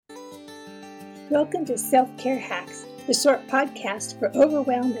Welcome to Self-Care Hacks, the short podcast for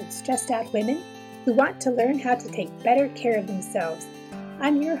overwhelmed and stressed out women who want to learn how to take better care of themselves.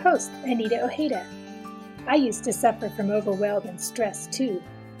 I'm your host, Anita Ojeda. I used to suffer from overwhelm and stress too,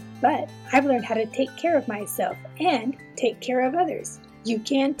 but I've learned how to take care of myself and take care of others. You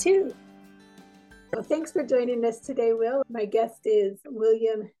can too. Well, thanks for joining us today, Will. My guest is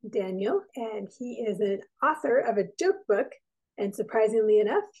William Daniel, and he is an author of a joke book. And surprisingly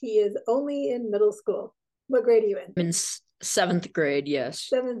enough, he is only in middle school. What grade are you in? I'm in seventh grade, yes.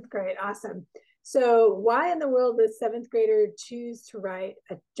 Seventh grade, awesome. So why in the world does seventh grader choose to write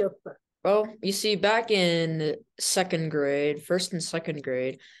a joke book? Well, you see, back in first and second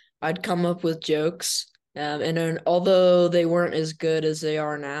grade, I'd come up with jokes. And then, although they weren't as good as they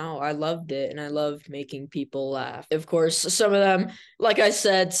are now, I loved it, and I loved making people laugh. Of course, some of them, like I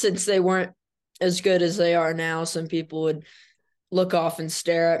said, since they weren't as good as they are now, some people would look off and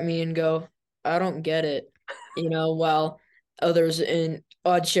stare at me and go, I don't get it, while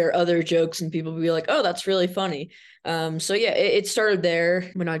I'd share other jokes and people would be like, oh, that's really funny. So yeah, it started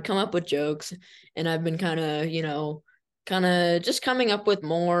there when I'd come up with jokes, and I've been kind of just coming up with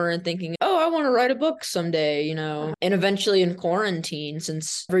more and thinking, oh, I want to write a book someday, and eventually in quarantine,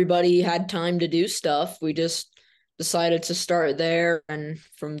 since everybody had time to do stuff, we just decided to start there. And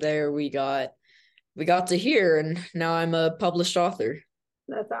from there we got to here, and now I'm a published author.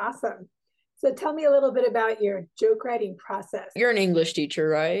 That's awesome. So tell me a little bit about your joke writing process. You're an English teacher,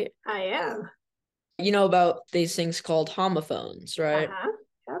 right? I am. You know about these things called homophones, right?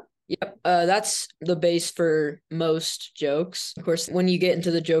 Yep. That's the base for most jokes. Of course, when you get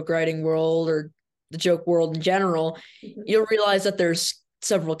into the joke writing world or the joke world in general, you'll realize that there's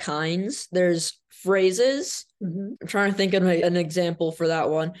several kinds. There's phrases. I'm trying to think of an example for that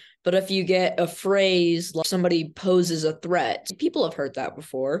one. But if you get a phrase like somebody poses a threat, people have heard that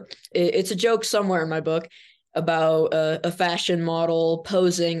before. It's a joke somewhere in my book about a fashion model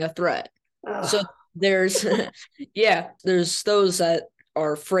posing a threat. Oh. So there's, there's those that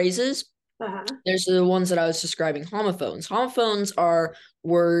are phrases. There's the ones that I was describing, homophones. Homophones are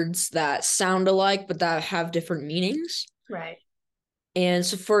words that sound alike, but that have different meanings. Right. And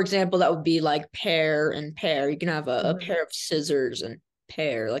so, for example, that would be like pear and pear. You can have a pair of scissors and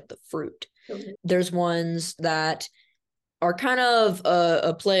pear, like the fruit. There's ones that are kind of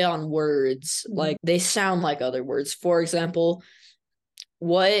a play on words, like they sound like other words. For example,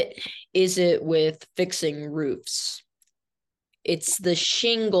 what is it with fixing roofs? It's the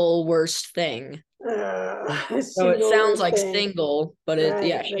shingle worst thing. So it sounds like single, but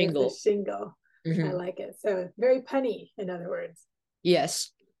shingle. It's shingle. I like it. So it's very punny, in other words. Yes.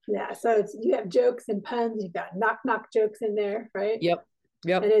 Yeah. So you have jokes and puns. You've got knock jokes in there, right? Yep.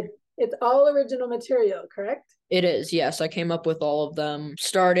 And it's all original material, correct? It is. Yes. I came up with all of them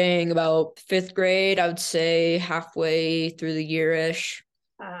starting about fifth grade. I would say halfway through the year-ish.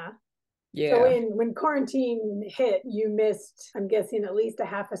 Yeah. So when quarantine hit, you missed, I'm guessing, at least a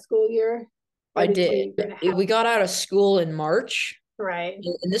half a school year? I did. We got out of school in March. Right.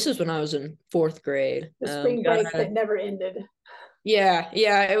 And this is when I was in fourth grade. The spring break that never ended. Yeah.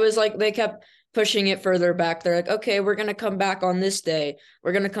 It was like they kept pushing it further back. They're like, okay, we're going to come back on this day.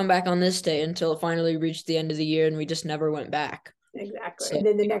 We're going to come back on this day, until it finally reached the end of the year, and we just never went back. Exactly. So, and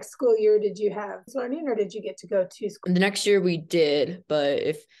then the next school year, did you have learning, or did you get to go to school? The next year we did, but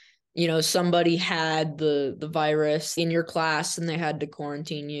if somebody had the virus in your class and they had to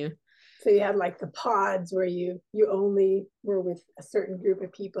quarantine you. So you had like the pods where you only were with a certain group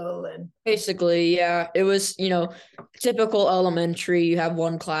of people, and basically, yeah, it was, typical elementary. You have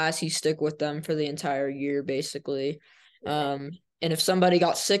one class, you stick with them for the entire year, basically. And if somebody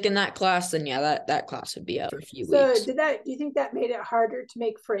got sick in that class, then that class would be out for a few weeks. So do you think that made it harder to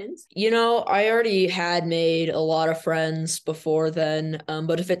make friends? I already had made a lot of friends before then.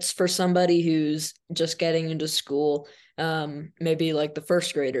 But if it's for somebody who's just getting into school, maybe like the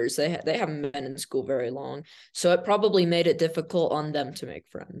first graders, they haven't been in school very long. So it probably made it difficult on them to make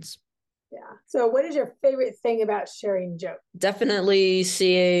friends. Yeah. So what is your favorite thing about sharing jokes? Definitely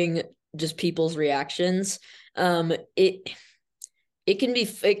seeing just people's reactions. It can be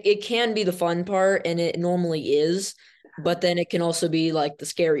the fun part, and it normally is, but then it can also be like the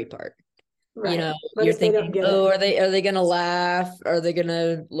scary part. Right. You're thinking, oh, are they gonna laugh? Are they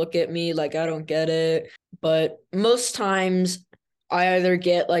gonna look at me like I don't get it? But most times I either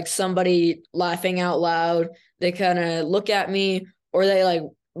get like somebody laughing out loud, they kind of look at me, or they like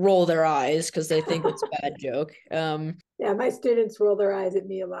roll their eyes because they think it's a bad joke. Yeah, my students roll their eyes at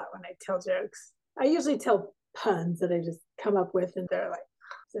me a lot when I tell jokes. I usually tell puns that I just come up with, and they're like,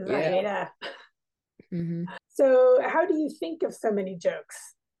 So how do you think of so many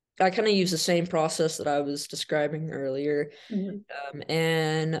jokes? I kind of use the same process that I was describing earlier.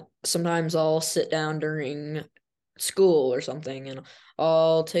 And sometimes I'll sit down during school or something and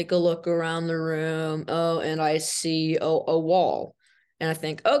I'll take a look around the room. Oh, and I see a wall. And I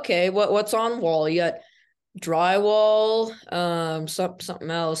think, okay, what's on wall? You got drywall, something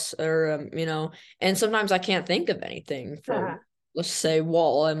else, or and sometimes I can't think of anything for let's say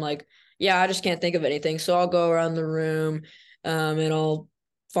wall. I'm like, yeah, I just can't think of anything. So I'll go around the room, and I'll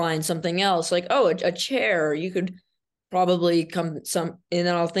find something else, like, oh, a chair. You could probably come some, and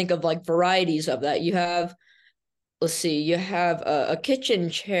then I'll think of like varieties of that. You have, let's see, you have a kitchen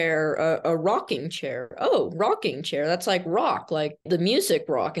chair, a rocking chair. Oh, rocking chair. That's like rock, like the music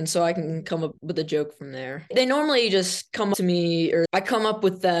rock. And so I can come up with a joke from there. They normally just come up to me, or I come up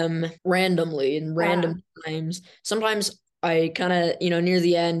with them randomly in random times. Sometimes I kind of, near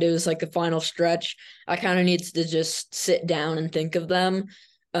the end, it was like the final stretch. I kind of need to just sit down and think of them.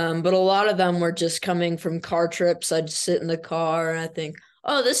 But a lot of them were just coming from car trips. I'd sit in the car and I think,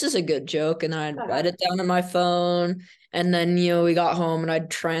 oh, this is a good joke. And I'd write it down on my phone. And then, we got home and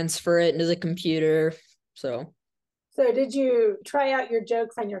I'd transfer it into the computer. So did you try out your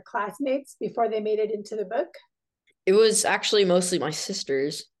jokes on your classmates before they made it into the book? It was actually mostly my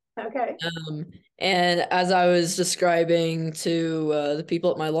sisters. Okay. And as I was describing to the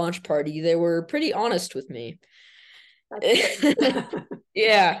people at my launch party, they were pretty honest with me.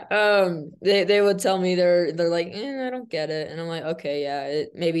 Yeah, they would tell me they're like, I don't get it, and I'm like, okay, yeah,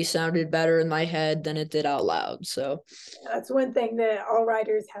 it maybe sounded better in my head than it did out loud. So that's one thing that all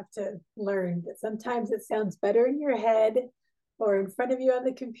writers have to learn, that sometimes it sounds better in your head or in front of you on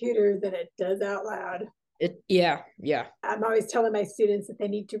the computer than it does out loud. Yeah. I'm always telling my students that they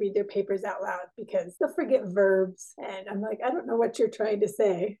need to read their papers out loud because they'll forget verbs, and I'm like, I don't know what you're trying to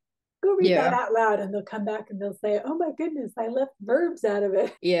say. Go read that out loud, and they'll come back and they'll say, oh my goodness, I left verbs out of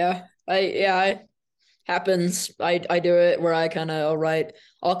it. I happens. I do it where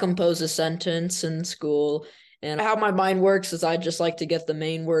I'll compose a sentence in school, and how my mind works is I just like to get the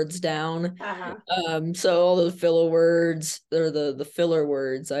main words down. So all the filler words, or the filler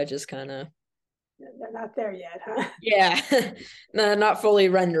words, I just kind of, they're not there yet, huh? Yeah. No, not fully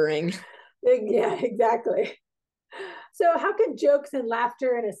rendering. Yeah, exactly. So how can jokes and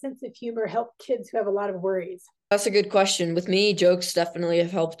laughter and a sense of humor help kids who have a lot of worries? That's a good question. With me, jokes definitely have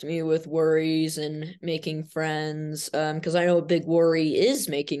helped me with worries and making friends. Because I know a big worry is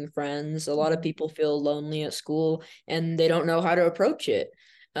making friends. A lot of people feel lonely at school and they don't know how to approach it.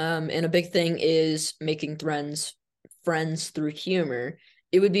 And a big thing is making friends through humor.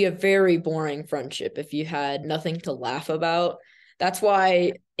 It would be a very boring friendship if you had nothing to laugh about. That's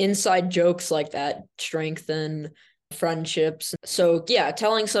why inside jokes like that strengthen friendships. So yeah,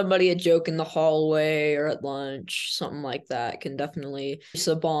 telling somebody a joke in the hallway or at lunch, something like that, can definitely be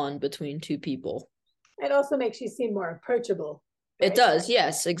a bond between two people. It also makes you seem more approachable. Right? It does,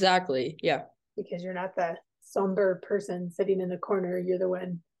 yes, exactly. Yeah. Because you're not the somber person sitting in the corner. You're the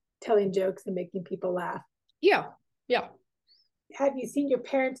one telling jokes and making people laugh. Yeah. Have you seen your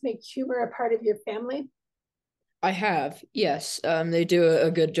parents make humor a part of your family? I have, yes. They do a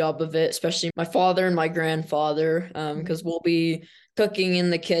good job of it, especially my father and my grandfather, because we'll be cooking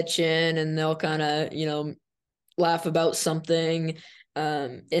in the kitchen and they'll kind of, laugh about something.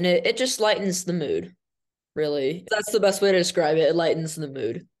 And it just lightens the mood, really. That's the best way to describe it. It lightens the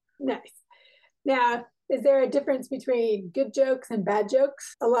mood. Nice. Now, is there a difference between good jokes and bad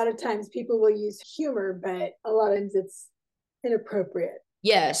jokes? A lot of times people will use humor, but a lot of times it's inappropriate.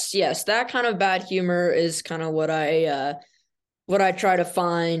 Yes, that kind of bad humor is kind of what I try to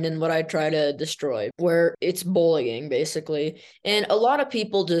find and what I try to destroy, where it's bullying basically. And a lot of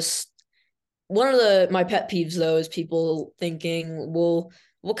people just, one of my pet peeves though is people thinking we'll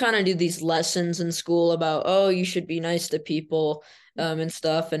kind of do these lessons in school about, oh, you should be nice to people and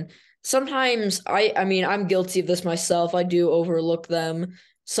stuff. And sometimes I mean I'm guilty of this myself. I do overlook them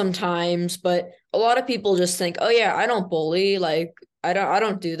sometimes, but a lot of people just think, oh yeah, I don't bully, like I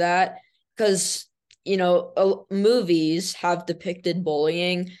don't do that, because movies have depicted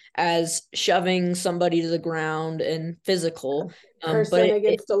bullying as shoving somebody to the ground and physical, person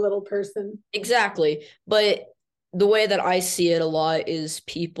against a little person. Exactly. But the way that I see it a lot is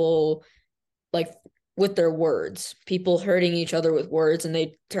people, like, with their words, people hurting each other with words, and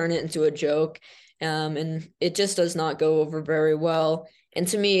they turn it into a joke, and it just does not go over very well. And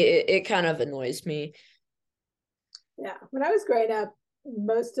to me, it kind of annoys me. Yeah. When I was growing up,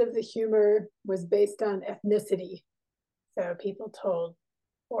 most of the humor was based on ethnicity. So people told,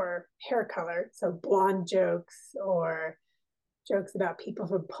 or hair color, so blonde jokes or jokes about people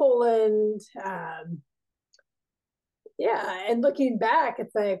from Poland. Yeah. And looking back,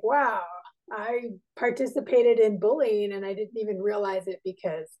 it's like, wow, I participated in bullying and I didn't even realize it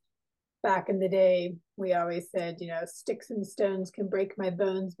because back in the day, we always said, sticks and stones can break my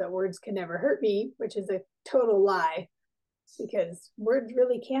bones, but words can never hurt me, which is a total lie because words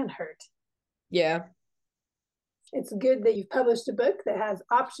really can hurt. Yeah. It's good that you've published a book that has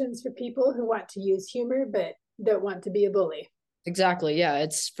options for people who want to use humor but don't want to be a bully. Exactly. Yeah.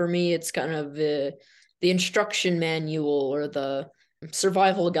 It's for me, it's kind of the instruction manual or the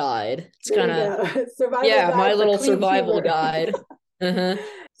survival guide. It's There kind you of, go. Survival yeah, my guide for little clean survival humor. guide. Uh-huh.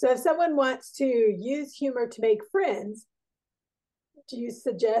 So if someone wants to use humor to make friends, do you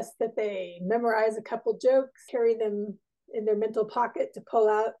suggest that they memorize a couple jokes, carry them in their mental pocket to pull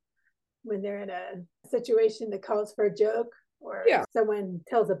out when they're in a situation that calls for a joke? Or Yeah. if someone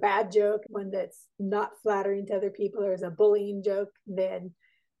tells a bad joke, one that's not flattering to other people, or is a bullying joke, then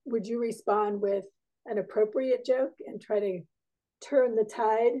would you respond with an appropriate joke and try to turn the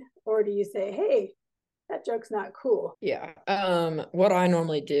tide? Or do you say, hey, that joke's not cool? Yeah. What I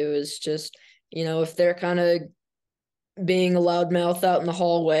normally do is just, if they're kind of being a loudmouth out in the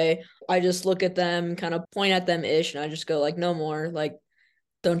hallway, I just look at them, kind of point at them ish, and I just go like, no more, like,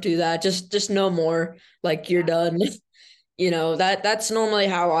 don't do that. Just no more. Like you're done. That's normally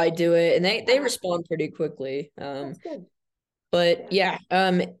how I do it. And they respond pretty quickly. That's good. But yeah,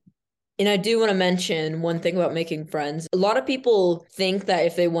 and I do want to mention one thing about making friends. A lot of people think that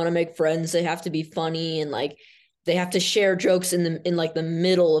if they want to make friends, they have to be funny and like they have to share jokes in like the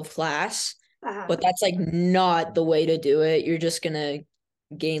middle of class. But that's like not the way to do it. You're just gonna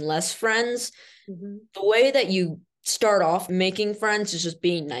gain less friends. Mm-hmm. The way that you start off making friends is just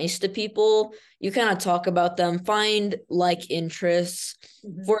being nice to people. You kind of talk about them, find like interests.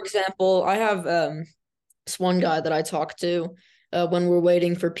 Mm-hmm. For example, I have this one guy that I talk to when we're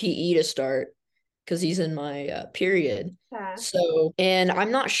waiting for PE to start because he's in my period. So, and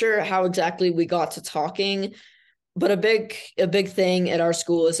I'm not sure how exactly we got to talking, but a big thing at our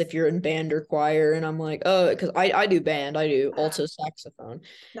school is if you're in band or choir, and I'm like, oh, because I do band, I do alto saxophone.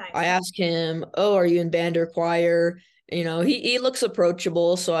 Nice. I ask him, oh, are you in band or choir? He looks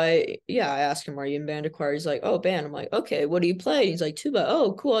approachable, so I ask him, are you in band or choir? He's like, oh, band. I'm like, okay, what do you play? He's like, tuba.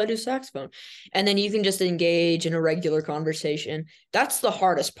 Oh, cool, I do saxophone. And then you can just engage in a regular conversation. That's the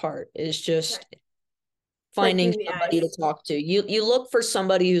hardest part, is just finding somebody to talk to. You look for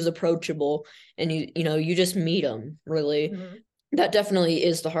somebody who's approachable, and you just meet them, really. Mm-hmm. That definitely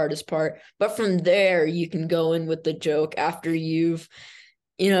is the hardest part. But from there, you can go in with the joke after you've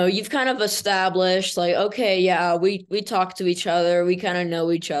kind of established like, okay, yeah, we talk to each other, we kind of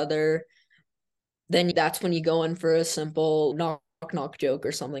know each other. Then that's when you go in for a simple knock joke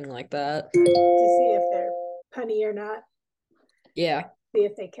or something like that. To see if they're punny or not. Yeah. See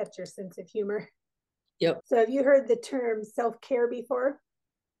if they catch your sense of humor. Yep. So have you heard the term self-care before?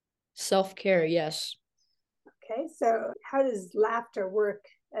 Self-care, yes. Okay, so how does laughter work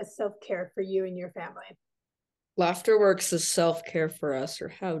as self-care for you and your family? Laughter works as self-care for us, or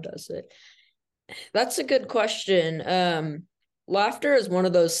how does it? That's a good question. Laughter is one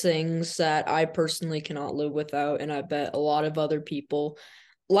of those things that I personally cannot live without, and I bet a lot of other people.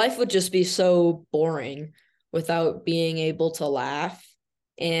 Life would just be so boring without being able to laugh.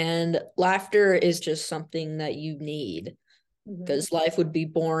 And laughter is just something that you need because life would be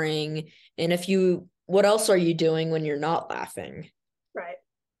boring. And what else are you doing when you're not laughing? Right.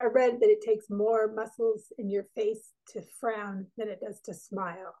 I read that it takes more muscles in your face to frown than it does to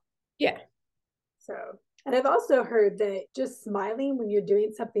smile. Yeah. So, and I've also heard that just smiling when you're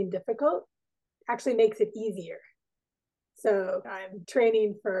doing something difficult actually makes it easier. So I'm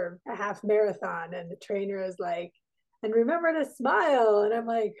training for a half marathon and the trainer is like, and remember to smile. And I'm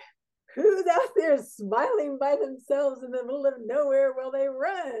like, who's out there smiling by themselves in the middle of nowhere while they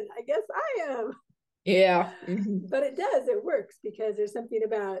run? I guess I am. Yeah. But it works because there's something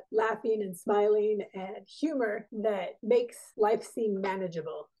about laughing and smiling and humor that makes life seem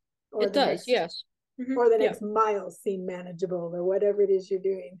manageable. It does, yes. Or the next miles seem manageable, or whatever it is you're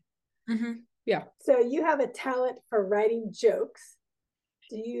doing. Yeah. So you have a talent for writing jokes.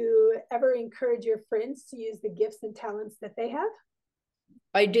 Do you ever encourage your friends to use the gifts and talents that they have?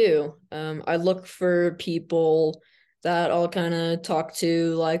 I do. I look for people that I'll kind of talk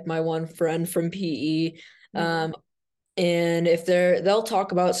to, like my one friend from PE. And if they'll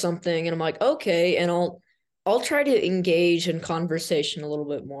talk about something and I'm like, okay, and I'll try to engage in conversation a little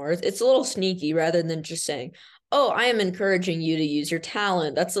bit more. It's a little sneaky rather than just saying, oh, I am encouraging you to use your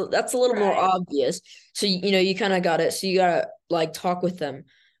talent. That's a little more obvious. So, you kind of got it. So you got to like talk with them.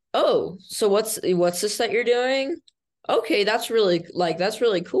 Oh, so what's this that you're doing? Okay, that's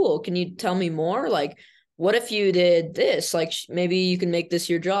really cool. Can you tell me more? Like, what if you did this? Like maybe you can make this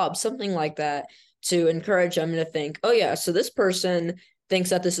your job, something like that, to encourage them to think, oh yeah, so this person thinks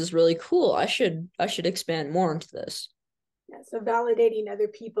that this is really cool. I should expand more into this. Yeah, so validating other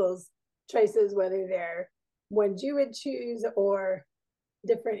people's choices, whether they're ones you would choose or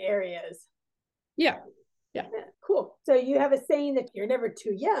different areas. Yeah. Cool. So you have a saying that you're never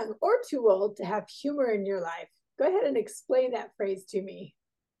too young or too old to have humor in your life. Go ahead and explain that phrase to me.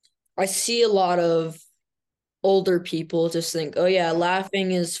 I see a lot of older people just think, oh yeah,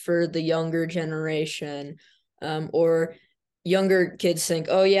 laughing is for the younger generation. Or younger kids think,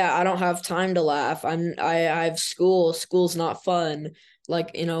 oh yeah, I don't have time to laugh. I have school. School's not fun.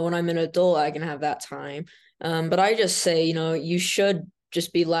 Like, when I'm an adult, I can have that time. But I just say, you should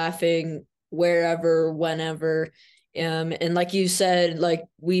just be laughing wherever, whenever. And like you said, like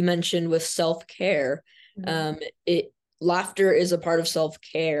we mentioned with self-care, laughter is a part of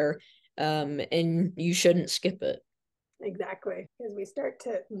self-care. And you shouldn't skip it. Exactly, because we start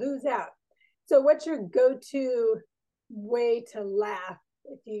to lose out. So what's your go-to way to laugh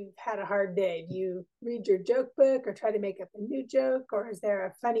if you've had a hard day? Do you read your joke book or try to make up a new joke? Or is there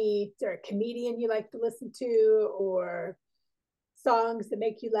a comedian you like to listen to, or songs that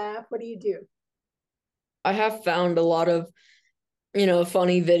make you laugh? What do you do? I have found a lot of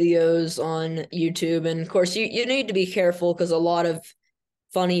funny videos on YouTube, and of course you need to be careful because a lot of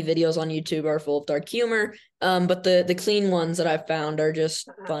funny videos on YouTube are full of dark humor. But the clean ones that I've found are just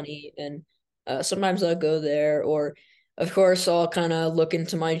funny, and sometimes I'll go there, or of course I'll kind of look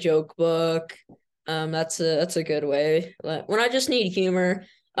into my joke book. That's a good way. When I just need humor.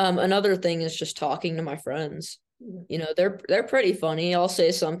 Another thing is just talking to my friends. They're pretty funny. I'll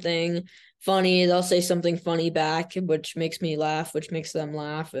say something funny, they'll say something funny back, which makes me laugh, which makes them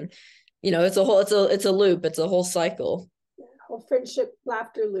laugh, and it's a loop. It's a whole cycle. Whole friendship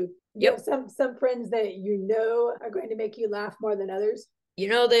laughter loop. You have some friends that are going to make you laugh more than others.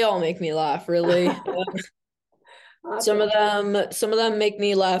 They all make me laugh, really. Awesome. Some of them make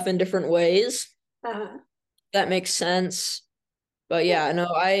me laugh in different ways. That makes sense. But yeah, no,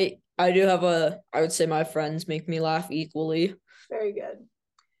 I do have I would say my friends make me laugh equally. Very good.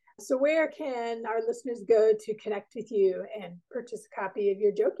 So where can our listeners go to connect with you and purchase a copy of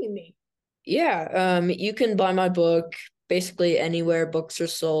your Joking Me? Yeah, you can buy my book basically anywhere books are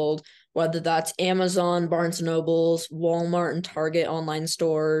sold, whether that's Amazon, Barnes & Nobles, Walmart, and Target online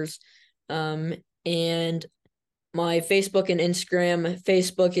stores. And my Facebook and Instagram.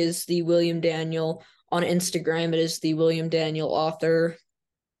 Facebook is the William Daniel. On Instagram, it is the William Daniel author.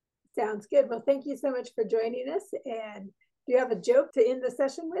 Sounds good. Well, thank you so much for joining us. And do you have a joke to end the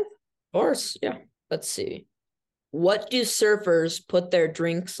session with? Of course, yeah. Let's see. What do surfers put their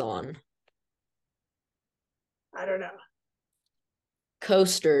drinks on? I don't know.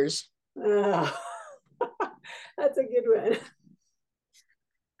 Coasters. Oh, that's a good one.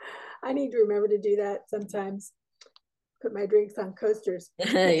 I need to remember to do that sometimes. Put my drinks on coasters.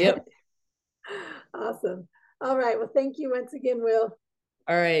 Yep. Awesome. All right. Well, thank you once again, Will.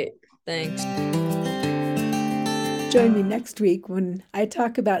 All right. Thanks. Join me next week when I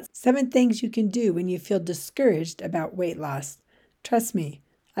talk about 7 things you can do when you feel discouraged about weight loss. Trust me,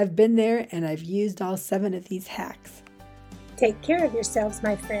 I've been there and I've used all 7 of these hacks. Take care of yourselves,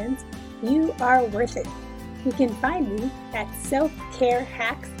 my friends. You are worth it. You can find me at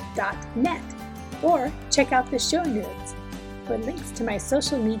selfcarehacks.net or check out the show notes for links to my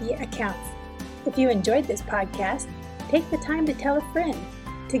social media accounts. If you enjoyed this podcast, take the time to tell a friend.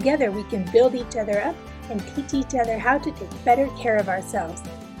 Together we can build each other up and teach each other how to take better care of ourselves.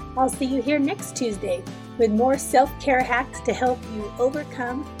 I'll see you here next Tuesday with more self-care hacks to help you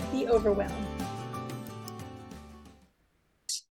overcome the overwhelm.